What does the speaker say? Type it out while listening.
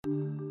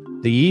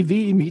The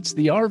EV meets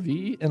the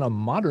RV in a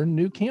modern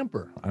new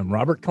camper. I'm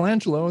Robert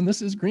Colangelo, and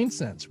this is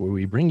GreenSense, where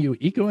we bring you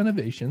eco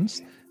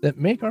innovations that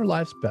make our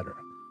lives better.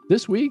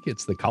 This week,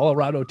 it's the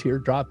Colorado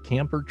Teardrop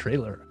Camper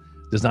Trailer,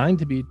 designed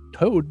to be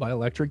towed by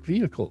electric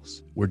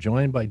vehicles. We're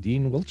joined by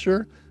Dean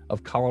Wiltshire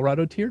of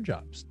Colorado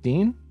Teardrops.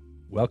 Dean,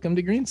 welcome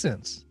to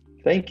GreenSense.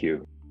 Thank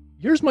you.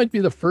 Yours might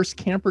be the first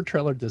camper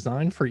trailer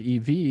designed for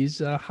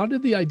EVs. How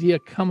did the idea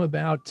come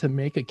about to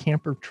make a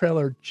camper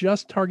trailer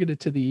just targeted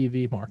to the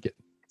EV market?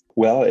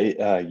 Well,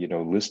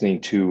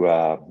 listening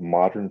to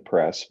modern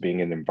press,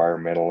 being an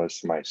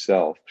environmentalist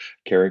myself,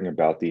 caring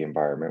about the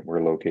environment,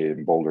 we're located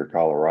in Boulder,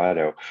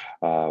 Colorado.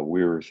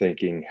 We were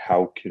thinking,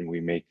 how can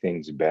we make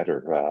things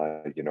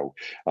better?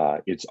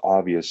 It's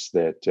obvious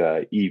that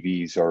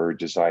EVs are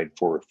designed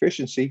for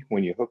efficiency.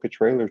 When you hook a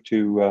trailer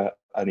to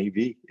an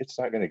EV, it's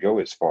not going to go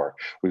as far.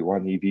 We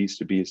want EVs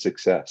to be a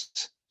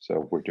success.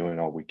 So we're doing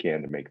all we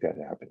can to make that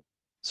happen.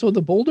 So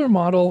the Boulder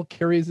model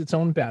carries its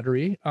own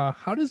battery.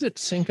 How does it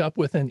sync up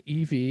with an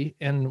EV,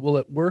 and will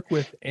it work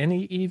with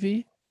any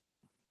EV?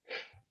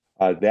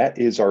 That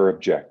is our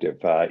objective.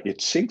 It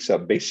syncs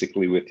up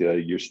basically with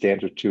your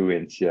standard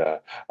 2-inch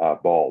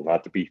ball,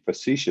 not to be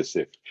facetious,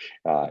 if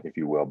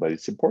you will, but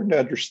it's important to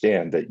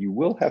understand that you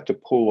will have to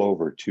pull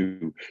over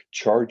to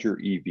charge your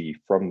EV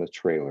from the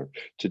trailer.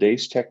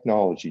 Today's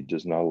technology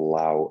does not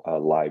allow a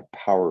live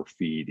power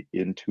feed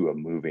into a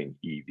moving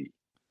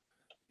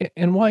EV.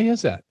 And why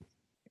is that?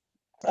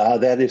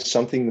 That is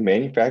something the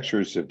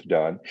manufacturers have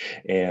done,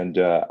 and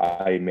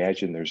I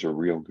imagine there's a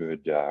real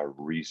good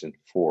reason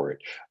for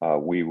it.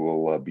 We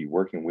will be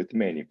working with the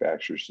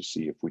manufacturers to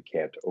see if we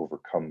can't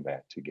overcome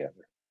that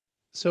together.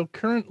 So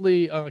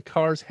currently,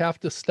 cars have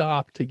to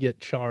stop to get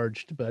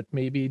charged, but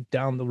maybe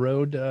down the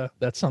road,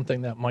 that's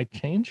something that might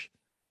change.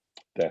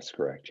 That's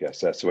correct.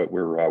 Yes, that's what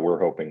we're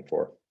hoping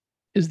for.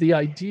 Is the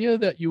idea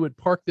that you would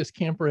park this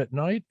camper at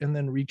night and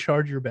then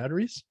recharge your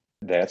batteries?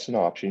 That's an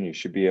option. You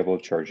should be able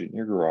to charge it in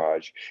your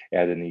garage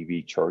at an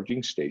EV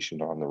charging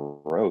station on the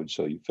road,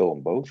 so you fill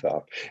them both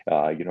up.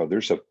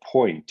 There's a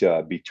point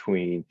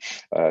between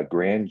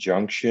Grand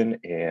Junction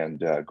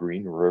and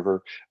Green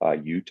River,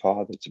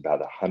 Utah, that's about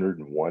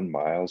 101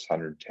 miles,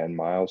 110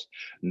 miles.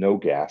 No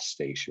gas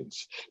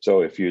stations.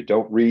 So if you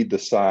don't read the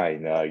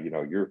sign,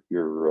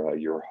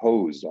 you're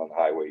hosed on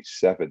Highway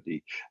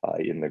 70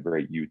 in the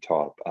Great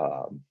Utah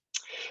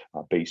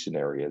basin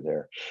area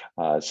there.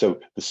 So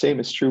the same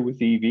is true with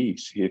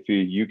EVs. If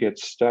you get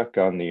stuck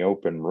on the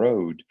open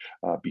road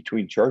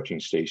between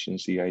charging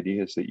stations, the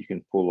idea is that you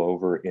can pull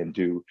over and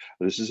do,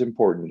 this is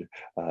important,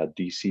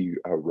 DC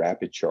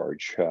rapid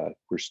charge.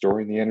 We're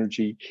storing the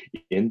energy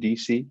in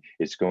DC.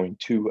 It's going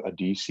to a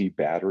DC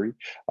battery.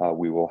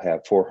 We will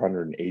have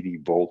 480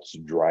 volts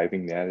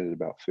driving that at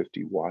about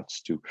 50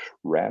 watts to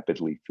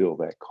rapidly fill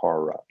that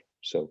car up.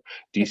 So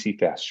DC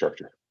fast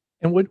charger.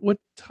 And what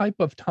type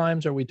of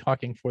times are we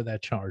talking for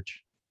that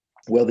charge?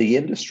 Well, the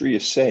industry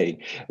is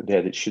saying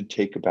that it should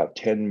take about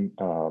 10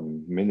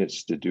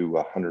 minutes to do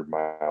 100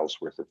 miles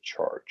worth of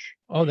charge.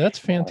 Oh, that's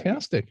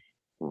fantastic.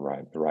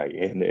 Right, right.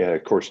 And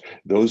of course,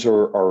 those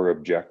are our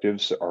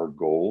objectives, our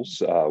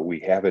goals. We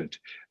haven't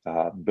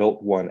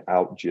built one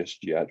out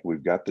just yet.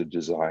 We've got the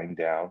design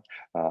down.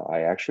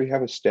 I actually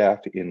have a staff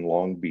in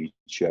Long Beach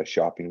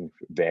shopping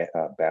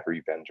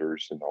battery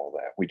vendors and all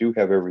that. We do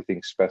have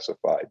everything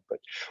specified, but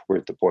we're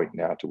at the point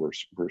now to where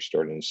we're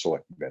starting to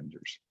select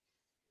vendors.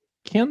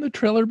 Can the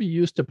trailer be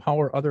used to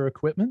power other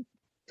equipment?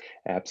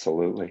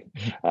 Absolutely.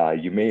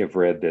 You may have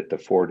read that the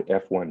Ford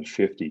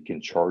F-150 can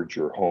charge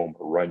your home,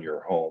 run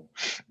your home.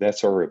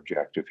 That's our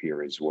objective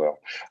here as well.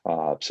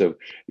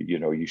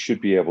 You should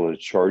be able to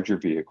charge your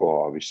vehicle,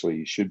 obviously.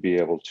 You should be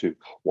able to,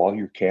 while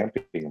you're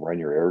camping, run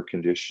your air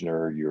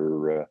conditioner,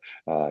 your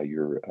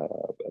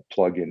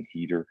plug-in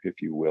heater,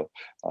 if you will,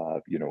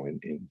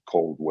 in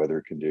cold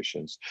weather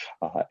conditions,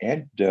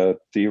 and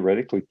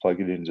theoretically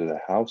plug it into the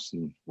house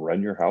and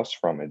run your house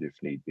from it if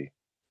need be.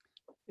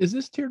 Is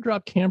this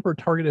teardrop camper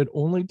targeted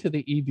only to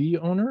the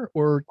EV owner,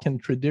 or can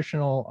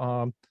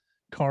traditional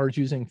cars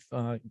using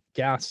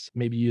gas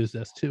maybe use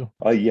this too?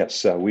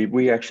 Yes,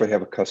 we actually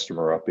have a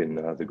customer up in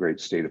the great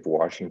state of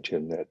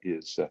Washington that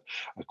is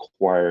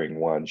acquiring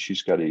one.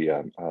 She's got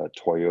a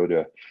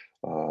Toyota.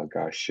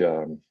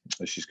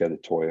 She's got a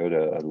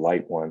Toyota, a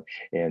light one,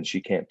 and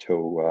she can't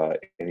tow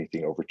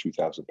anything over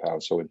 2,000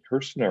 pounds. So in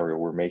her scenario,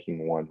 we're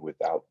making one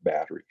without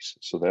batteries.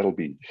 So that'll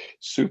be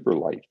super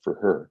light for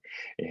her,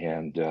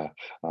 and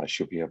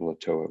she'll be able to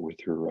tow it with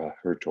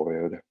her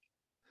Toyota.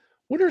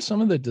 What are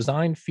some of the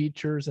design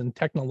features and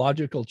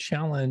technological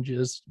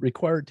challenges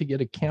required to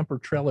get a camper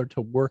trailer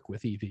to work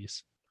with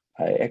EVs?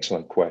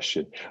 Excellent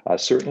question.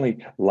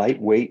 Certainly,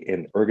 lightweight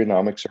and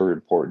ergonomics are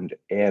important,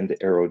 and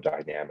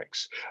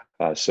aerodynamics.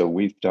 So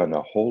we've done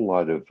a whole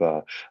lot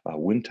of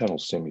wind tunnel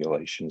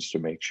simulations to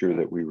make sure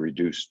that we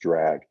reduce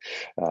drag.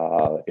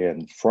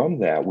 And from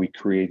that, we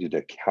created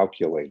a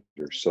calculator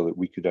so that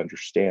we could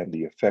understand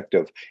the effect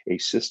of a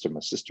system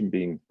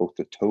being both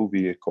the tow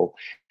vehicle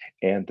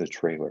and the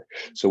trailer.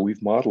 So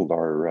we've modeled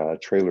our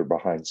trailer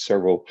behind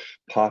several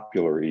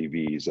popular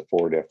EVs, the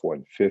Ford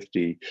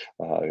F-150,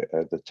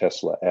 the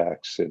Tesla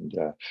X, and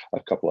a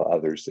couple of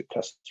others that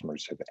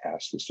customers have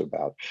asked us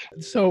about.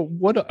 So,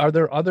 what are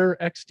there other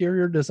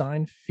exterior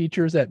design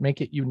features that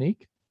make it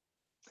unique?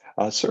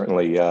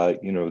 Certainly,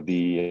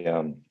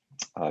 the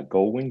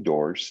gull wing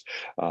doors,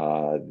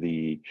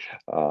 the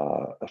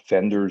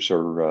fenders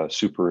are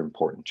super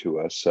important to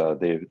us.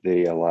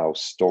 They allow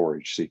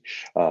storage. See,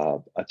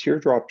 a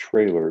teardrop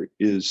trailer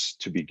is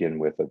to begin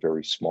with a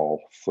very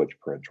small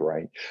footprint,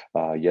 right?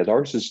 Yet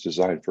ours is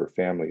designed for a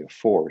family of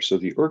four, so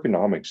the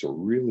ergonomics are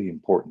really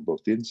important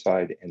both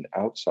inside and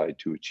outside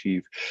to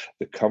achieve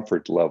the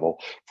comfort level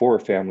for a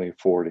family of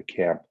four to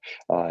camp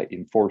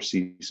in Four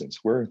Seasons.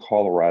 We're in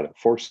Colorado.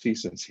 Four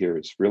Seasons here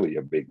is really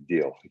a big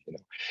deal, you know.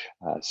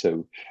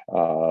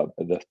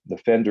 The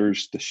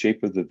fenders, the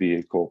shape of the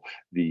vehicle,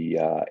 the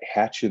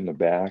hatch in the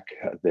back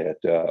that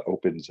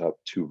opens up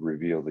to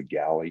reveal the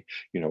galley,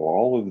 you know,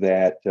 all of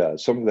that.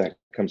 Some of that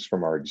comes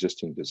from our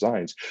existing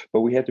designs,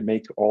 but we had to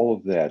make all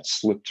of that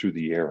slip through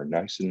the air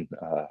nice and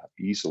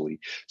easily,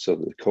 so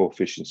the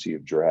coefficient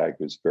of drag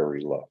was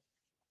very low.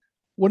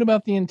 What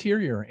about the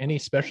interior? Any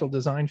special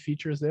design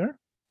features there?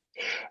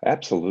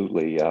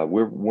 Absolutely.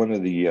 We're one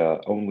of the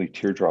only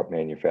teardrop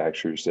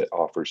manufacturers that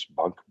offers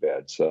bunk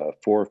beds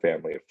for a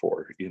family of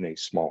four in a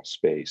small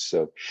space.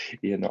 So,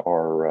 in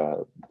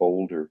our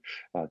Boulder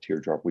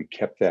teardrop, we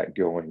kept that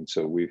going.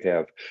 So, we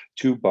have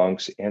two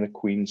bunks and a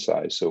queen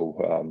size.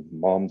 So,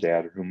 mom,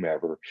 dad, or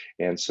whomever,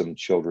 and some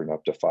children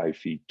up to 5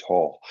 feet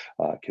tall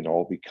can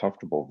all be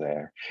comfortable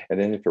there. And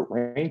then, if it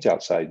rains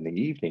outside in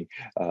the evening,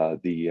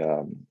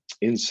 the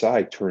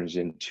inside turns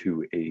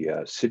into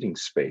a sitting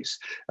space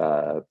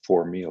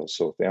for meals.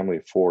 So a family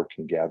of four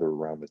can gather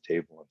around the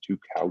table on two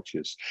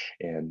couches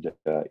and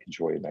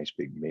enjoy a nice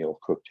big meal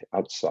cooked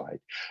outside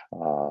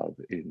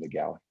in the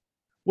galley.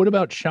 What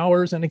about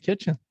showers and a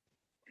kitchen?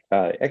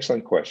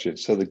 Excellent question.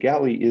 So the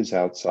galley is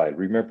outside.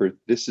 Remember,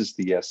 this is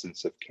the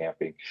essence of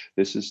camping.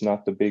 This is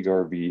not the big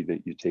RV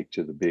that you take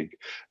to the big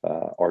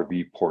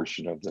RV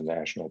portion of the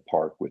national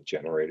park with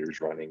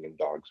generators running and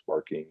dogs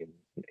barking and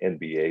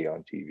NBA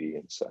on TV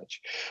and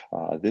such.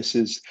 This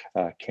is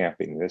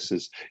camping. This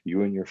is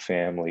you and your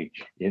family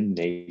in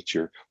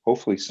nature,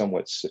 hopefully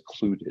somewhat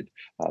secluded.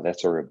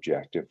 That's our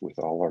objective with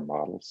all our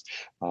models.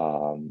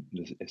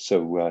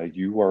 So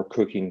you are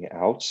cooking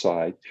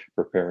outside,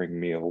 preparing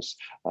meals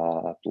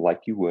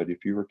like you would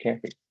if you were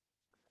camping.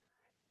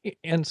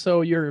 And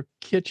so your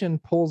kitchen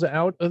pulls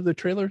out of the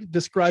trailer.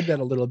 Describe that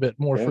a little bit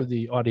more Yeah. for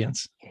the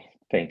audience.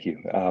 Thank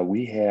you.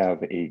 We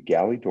have a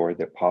galley door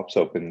that pops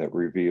open that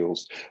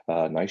reveals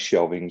nice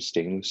shelving,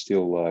 stainless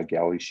steel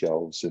galley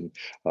shelves, and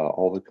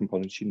all the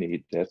components you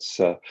need. That's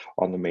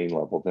on the main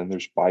level. Then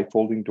there's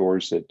bifolding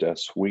doors that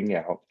swing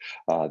out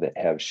that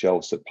have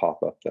shelves that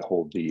pop up that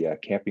hold the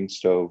camping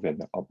stove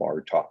and a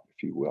bar top,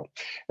 if you will.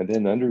 And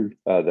then under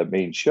the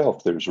main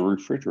shelf, there's a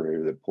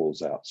refrigerator that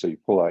pulls out. So you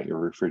pull out your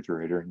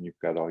refrigerator and you've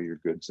got all your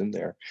goods in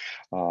there.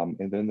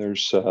 And then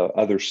there's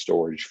other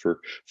storage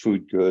for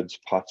food goods,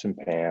 pots and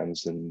pans,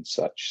 and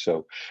such.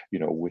 So, you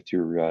know, with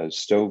your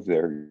stove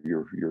there,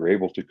 you're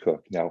able to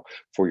cook. Now,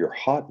 for your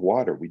hot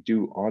water, we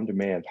do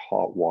on-demand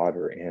hot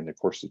water, and of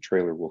course, the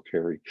trailer will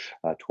carry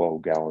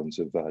 12 gallons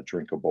of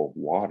drinkable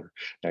water.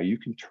 Now, you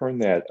can turn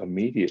that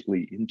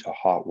immediately into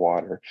hot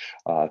water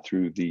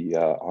through the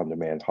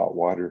on-demand hot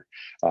water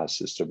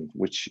system,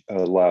 which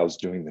allows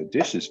doing the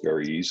dishes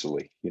very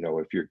easily. You know,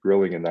 if you're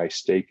grilling a nice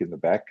steak in the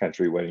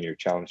backcountry, one of your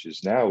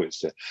challenges now is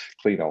to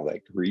clean all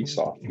that grease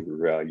off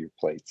your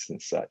plates and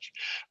such.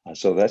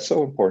 So that's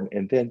so important.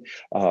 And then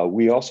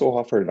we also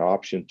offer an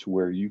option to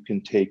where you can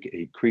take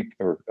a creek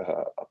or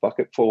a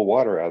bucket full of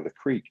water out of the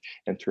creek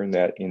and turn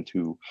that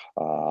into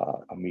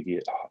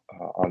immediate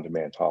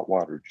on-demand hot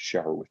water to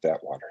shower with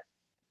that water.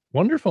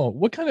 Wonderful.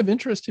 What kind of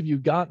interest have you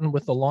gotten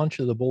with the launch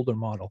of the Boulder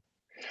model?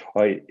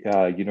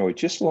 It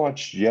just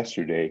launched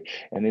yesterday,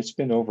 and it's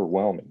been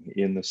overwhelming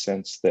in the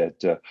sense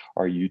that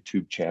our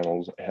YouTube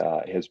channel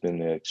has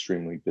been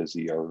extremely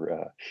busy.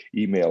 Our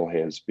email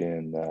has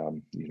been,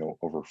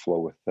 overflow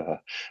with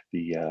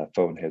the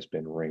phone has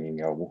been ringing,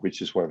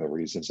 which is one of the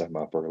reasons I'm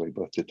up early,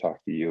 both to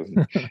talk to you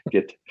and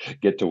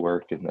get to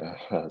work and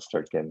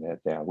start getting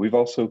that down. We've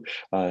also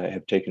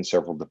have taken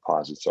several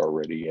deposits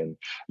already, and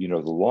the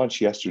launch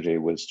yesterday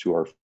was to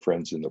our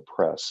friends in the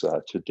press.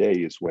 Today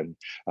is when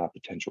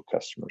potential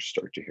customers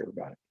start to hear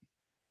about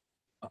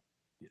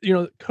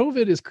it.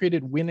 COVID has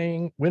created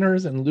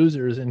winners and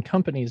losers and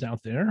companies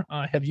out there.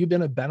 Have you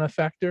been a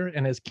benefactor,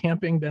 and has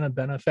camping been a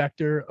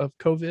benefactor of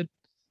COVID?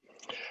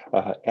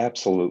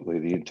 Absolutely.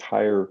 The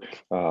entire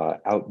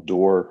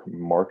outdoor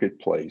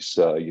marketplace,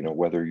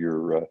 whether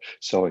you're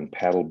selling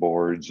paddle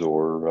boards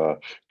or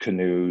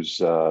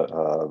canoes,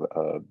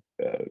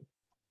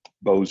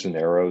 bows and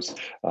arrows,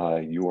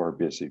 you are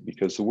busy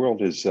because the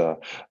world has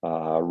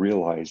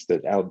realized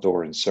that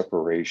outdoor and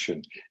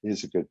separation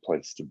is a good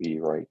place to be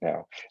right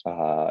now.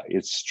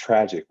 It's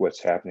tragic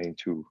what's happening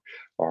to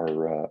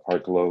our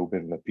globe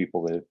and the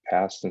people that have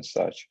passed and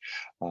such.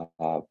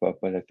 But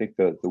I think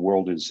the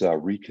world is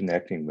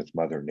reconnecting with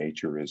Mother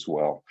Nature as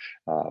well,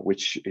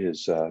 which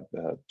is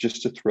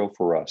just a thrill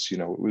for us. It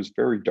was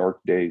very dark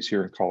days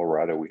here in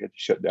Colorado. We had to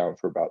shut down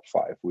for about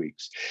 5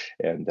 weeks,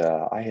 and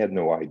I had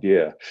no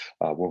idea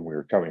when we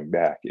were coming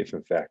back if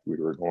in fact we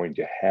were going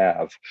to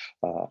have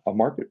a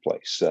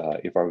marketplace,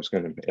 if I was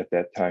going to at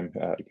that time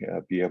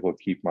be able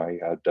to keep my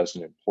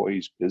dozen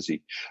employees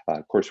busy.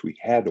 Of course we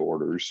had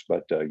orders,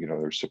 but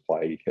there's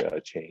supply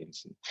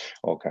chains and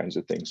all kinds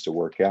of things to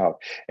work out,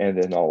 and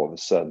then all of a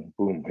sudden,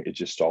 boom, it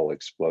just all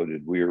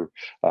exploded. We're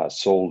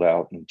sold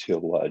out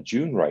until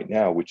June right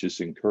now, which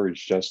has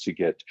encouraged us to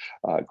get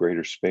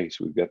greater space.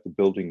 We've got the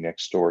building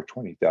next door,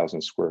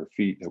 20,000 square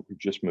feet, that we're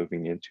just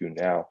moving into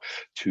now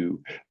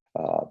to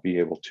be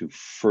able to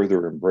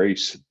further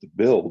embrace the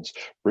builds,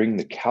 bring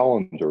the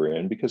calendar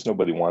in because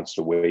nobody wants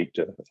to wait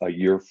a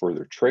year for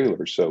their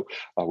trailer. So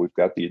we've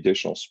got the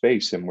additional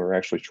space, and we're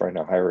actually trying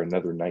to hire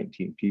another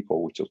 19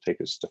 people, which will take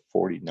us to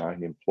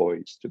 49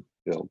 employees to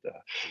build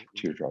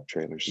teardrop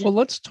trailers. Well,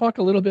 let's talk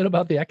a little bit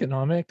about the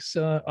economics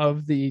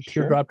of the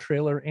Sure. teardrop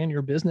trailer and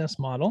your business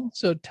model.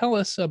 So tell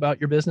us about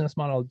your business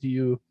model. Do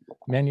you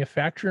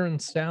manufacture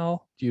and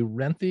sell? Do you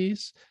rent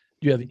these?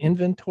 Do you have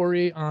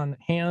inventory on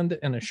hand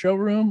and a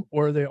showroom,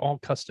 or are they all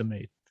custom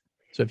made?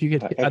 So if you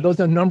could,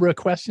 those are a number of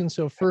questions.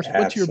 So first,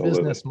 what's your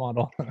business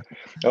model?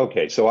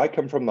 Okay, so I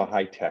come from the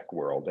high tech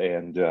world,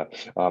 and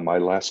my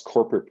last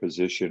corporate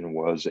position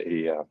was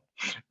a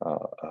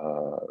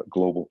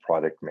global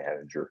product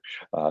manager.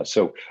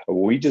 So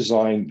we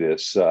designed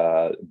this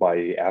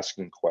by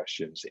asking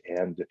questions.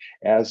 And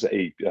as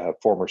a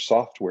former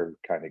software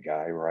kind of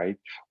guy, right,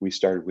 we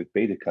started with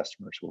beta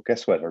customers. Well,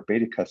 guess what? Our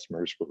beta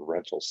customers were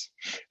rentals.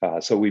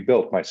 So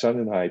my son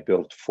and I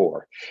built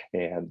 4,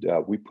 and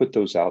we put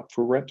those out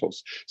for rentals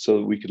so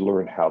that we could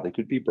learn how they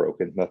could be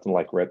broken. Nothing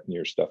like renting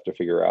your stuff to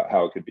figure out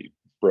how it could be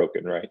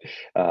broken, right?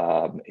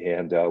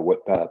 And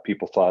what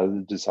people thought of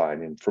the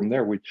design. And from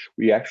there,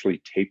 we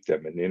actually taped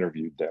them and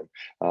interviewed them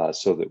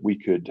so that we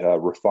could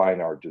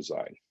refine our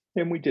design.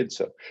 And we did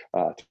so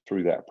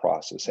through that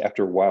process.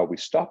 After a while, we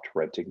stopped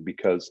renting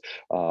because,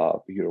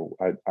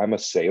 I'm a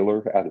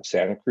sailor out of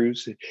Santa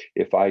Cruz.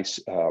 If I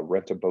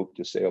rent a boat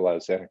to sail out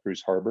of Santa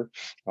Cruz Harbor,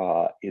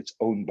 it's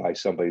owned by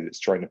somebody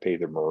that's trying to pay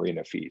their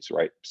marina fees,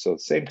 right? So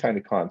same kind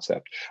of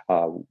concept.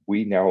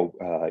 We now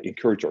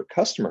encourage our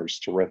customers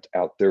to rent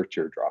out their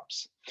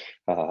teardrops.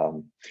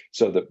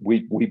 So that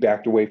we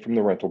backed away from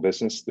the rental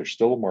business. There's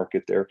still a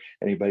market there.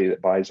 Anybody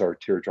that buys our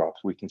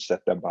teardrops, we can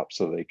set them up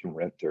so they can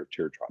rent their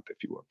teardrop, if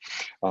you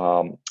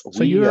will.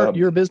 So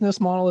your business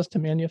model is to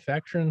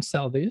manufacture and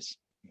sell these?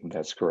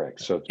 That's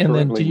correct. So and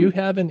then do you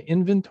have an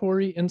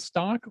inventory in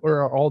stock, or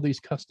are all these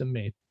custom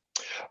made?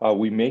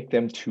 We make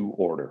them to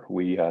order.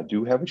 We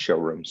do have a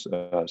showroom,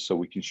 so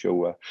we can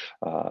show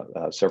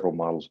several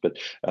models. But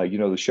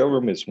the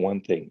showroom is one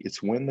thing.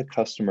 It's when the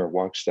customer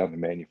walks down the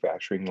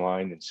manufacturing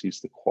line and sees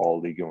the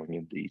quality going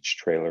into each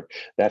trailer.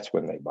 That's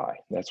when they buy.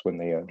 That's when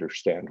they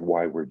understand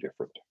why we're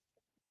different.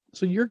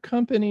 So your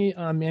company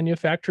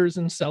manufactures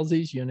and sells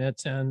these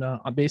units, and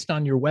based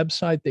on your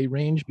website, they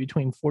range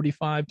between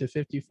 45 to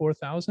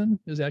 54,000.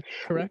 Is that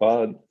correct?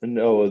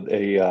 No,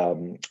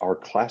 our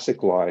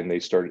classic line, they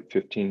start at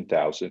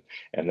 15,000,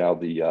 and now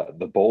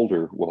the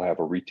Boulder will have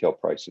a retail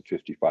price of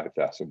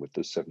 55,000 with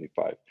the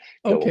 75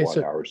 kilowatt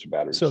hours of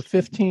batteries. So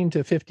 15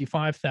 to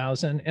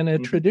 55,000, and a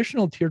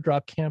traditional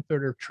teardrop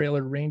camper or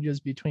trailer ranges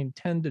between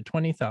 10 to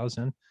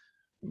 20,000.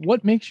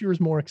 What makes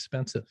yours more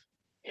expensive?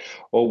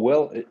 Oh,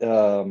 well,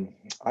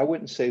 I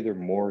wouldn't say they're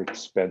more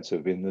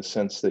expensive in the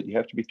sense that you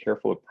have to be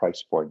careful of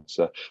price points.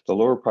 The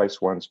lower price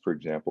ones, for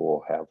example,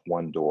 will have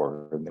one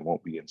door and they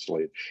won't be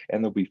insulated,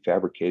 and they'll be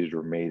fabricated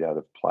or made out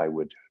of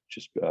plywood,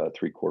 just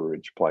 3/4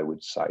 inch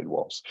plywood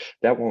sidewalls.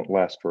 That won't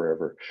last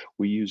forever.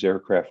 We use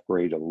aircraft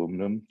grade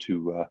aluminum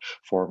to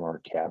form our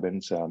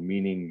cabins,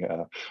 meaning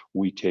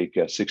we take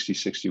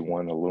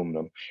 6061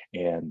 aluminum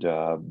and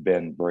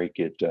bend, break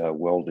it,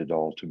 weld it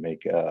all to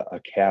make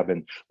a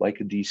cabin like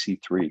a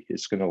DC-3.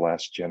 It's going to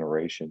last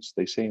generations.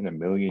 They say in a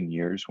million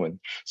years, when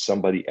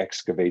somebody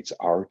excavates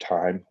our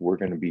time, we're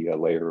going to be a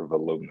layer of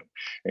aluminum.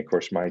 And of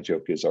course, my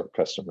joke is our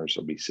customers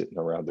will be sitting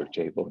around their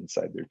table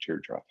inside their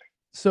teardrop.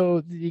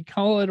 So the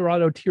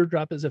Colorado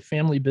Teardrop is a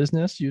family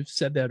business. You've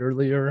said that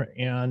earlier,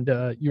 and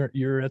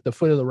you're at the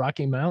foot of the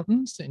Rocky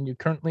Mountains, and you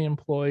currently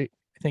employ,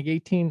 I think,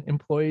 18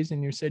 employees,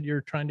 and you said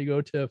you're trying to go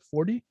to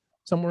 40,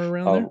 somewhere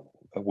around there?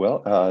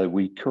 Well,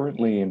 we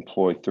currently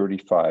employ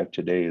 35.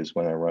 Today is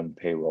when I run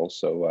payroll,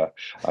 so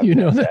you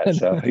know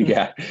that.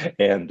 yeah.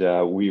 And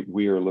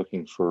we are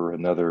looking for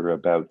another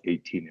about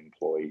 18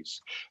 employees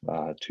ways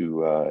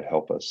to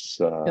help us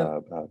Yeah,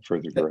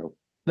 further that, grow.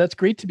 that's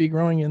great to be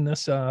growing in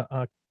this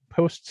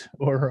post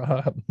or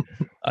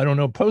I don't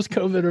know,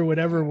 post-COVID or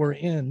whatever we're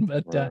in.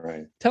 But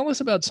Right. tell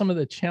us about some of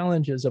the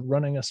challenges of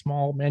running a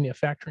small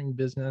manufacturing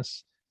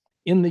business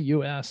in the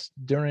U.S.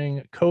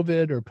 during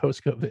COVID or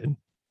post-COVID.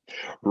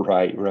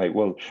 Right, right.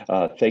 Well,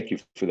 thank you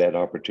for that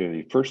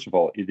opportunity. First of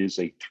all, it is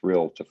a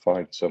thrill to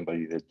find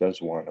somebody that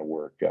does want to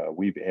work.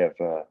 We have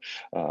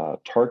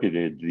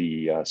targeted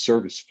the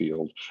service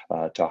field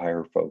to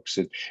hire folks,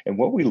 and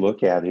what we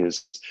look at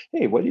is,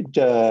 hey,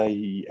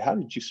 how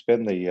did you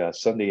spend the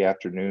Sunday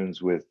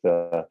afternoons with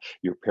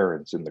your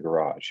parents in the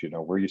garage? You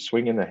know, were you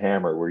swinging the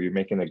hammer? Were you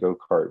making a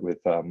go-kart with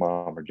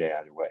mom or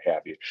dad or what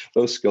have you?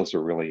 Those skills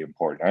are really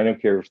important. I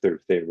don't care if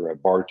they're a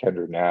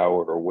bartender now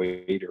or a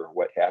waiter or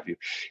what have you.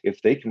 If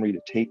they can read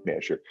a tape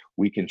measure,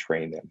 we can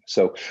train them.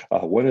 So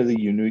one of the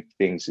unique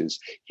things is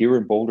here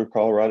in Boulder,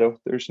 Colorado,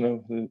 there's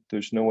no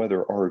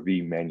other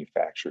RV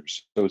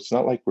manufacturers. So it's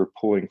not like we're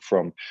pulling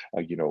from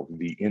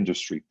the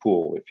industry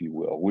pool, if you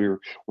will.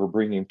 We're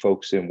bringing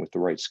folks in with the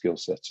right skill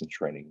sets and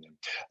training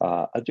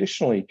them.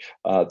 Additionally,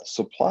 the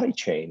supply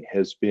chain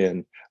has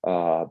been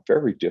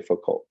very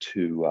difficult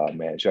to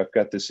manage. I've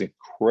got this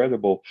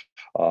incredible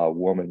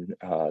woman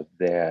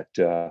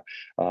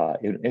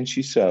and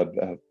she's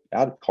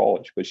out of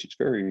college, but she's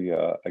very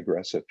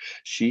aggressive.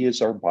 She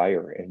is our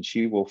buyer, and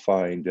she will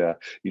find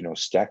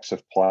stacks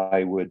of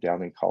plywood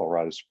down in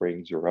Colorado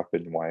Springs or up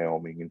in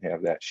Wyoming and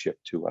have that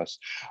shipped to us.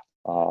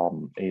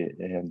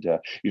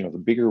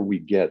 The bigger we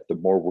get, the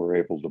more we're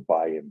able to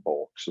buy in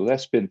bulk. So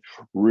that's been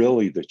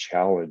really the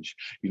challenge.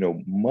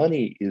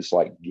 Money is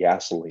like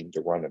gasoline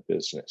to run a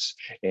business,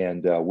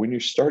 and when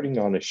you're starting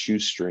on a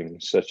shoestring,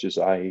 such as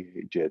I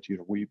did,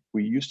 we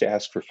used to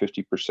ask for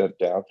 50%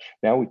 down.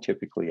 Now we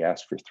typically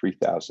ask for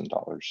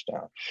 $3,000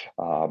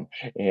 down,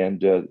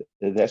 and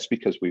that's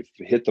because we've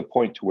hit the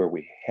point to where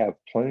we have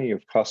plenty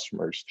of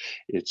customers.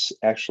 It's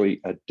actually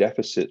a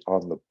deficit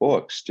on the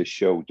books to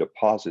show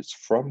deposits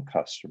from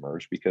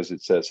customers, because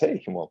it says,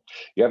 hey, well,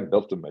 you haven't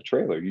built them a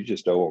trailer, you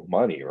just owe them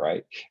money,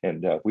 right?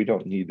 And we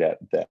don't need that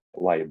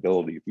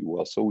liability, if you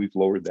will. So we've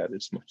lowered that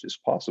as much as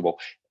possible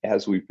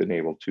as we've been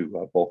able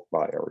to bulk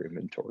buy our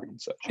inventory and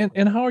such.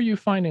 And how are you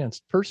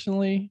financed?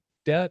 Personally,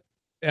 debt,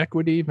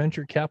 equity,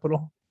 venture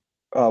capital?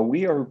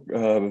 We are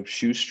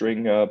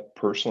shoestring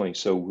personally,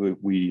 so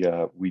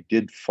we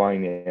did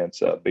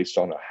finance based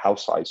on a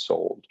house I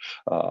sold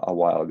a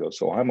while ago.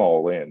 So I'm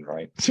all in,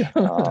 right?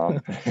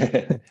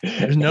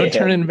 There's no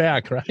turning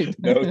back, right?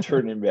 No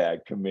turning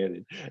back,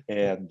 committed,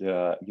 and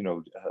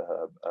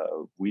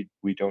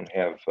we don't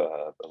have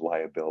a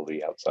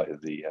liability outside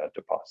of the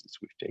deposits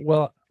we've taken.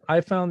 Well,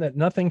 I found that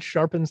nothing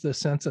sharpens the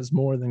senses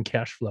more than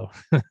cash flow.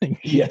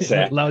 Yes,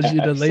 it allows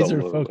you to laser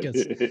absolutely.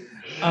 focus.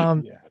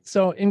 Yeah.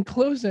 So in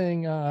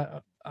closing,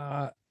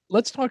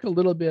 let's talk a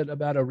little bit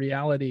about a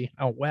reality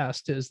out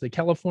west. Is the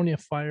California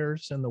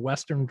fires and the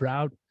Western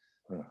drought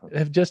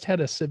have just had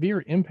a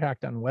severe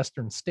impact on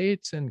Western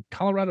states, and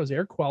Colorado's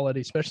air quality,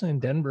 especially in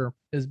Denver,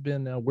 has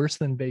been worse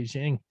than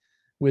Beijing,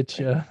 which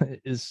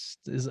is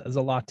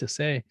a lot to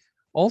say.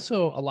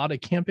 Also, a lot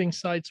of camping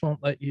sites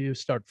won't let you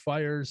start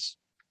fires.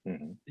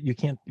 Mm-hmm. You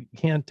can't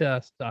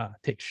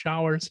take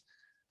showers.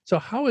 So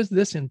how is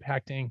this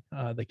impacting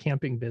the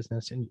camping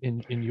business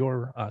in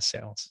your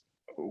sales?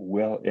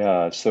 Well,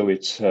 so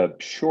it's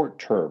short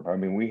term. I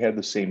mean, we had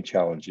the same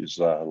challenges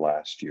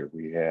last year.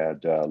 We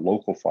had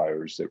local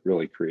fires that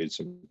really created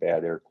some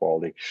bad air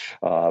quality.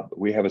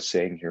 We have a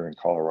saying here in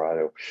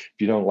Colorado: if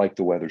you don't like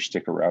the weather,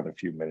 stick around a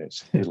few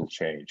minutes, it'll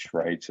change,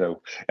 right?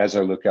 So as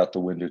I look out the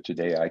window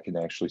today, I can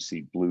actually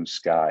see blue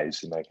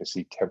skies, and I can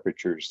see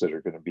temperatures that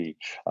are going to be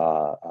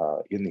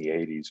in the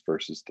 80s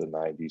versus the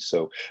 90s.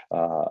 So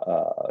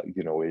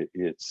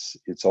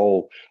it's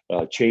all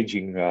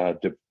changing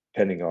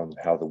depending on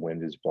how the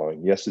wind is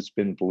blowing. Yes, it's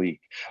been bleak,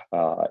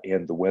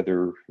 and the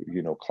weather,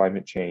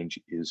 climate change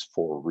is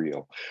for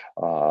real.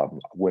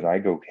 When I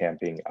go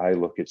camping, I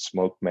look at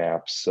smoke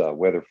maps,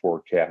 weather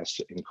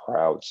forecasts, and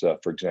crowds.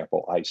 For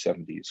example,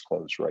 I-70 is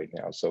closed right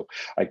now, so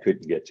I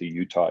couldn't get to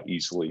Utah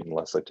easily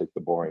unless I took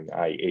the boring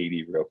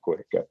I-80 real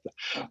quick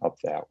up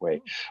that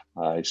way.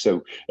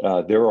 So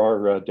there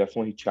are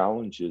definitely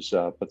challenges,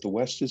 but the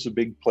West is a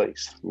big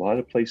place. A lot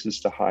of places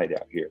to hide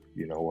out here.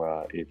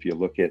 If you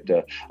look at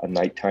a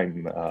nighttime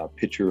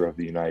picture of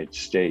the United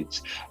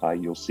States,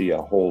 you'll see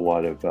a whole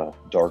lot of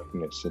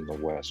darkness in the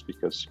West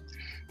because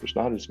there's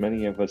not as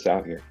many of us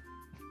out here.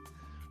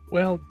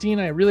 Well, Dean,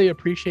 I really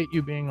appreciate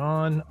you being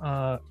on.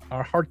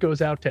 Our heart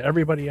goes out to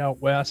everybody out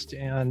West,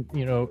 and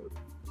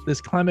this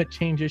climate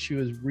change issue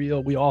is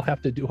real. We all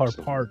have to do our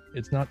part.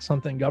 It's not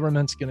something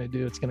government's going to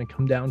do. It's going to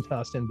come down to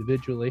us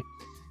individually.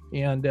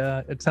 And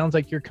it sounds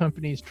like your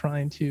company's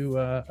trying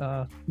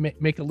to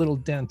make a little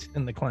dent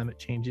in the climate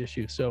change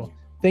issue. So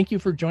thank you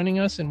for joining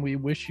us, and we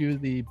wish you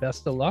the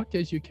best of luck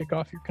as you kick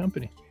off your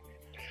company.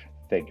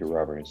 Thank you,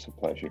 Robert. It's a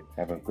pleasure.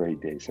 Have a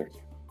great day, sir.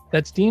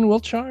 That's Dean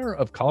Wiltshire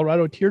of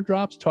Colorado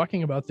Teardrops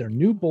talking about their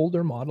new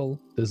Boulder model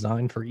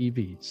designed for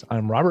EVs.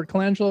 I'm Robert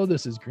Colangelo.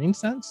 This is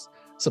GreenSense.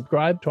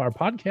 Subscribe to our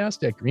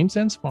podcast at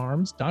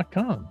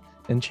greensensefarms.com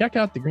and check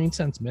out the Green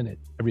Sense Minute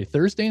every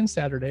Thursday and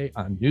Saturday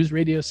on News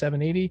Radio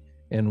 780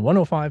 and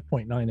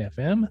 105.9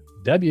 FM,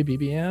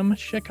 WBBM,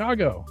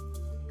 Chicago.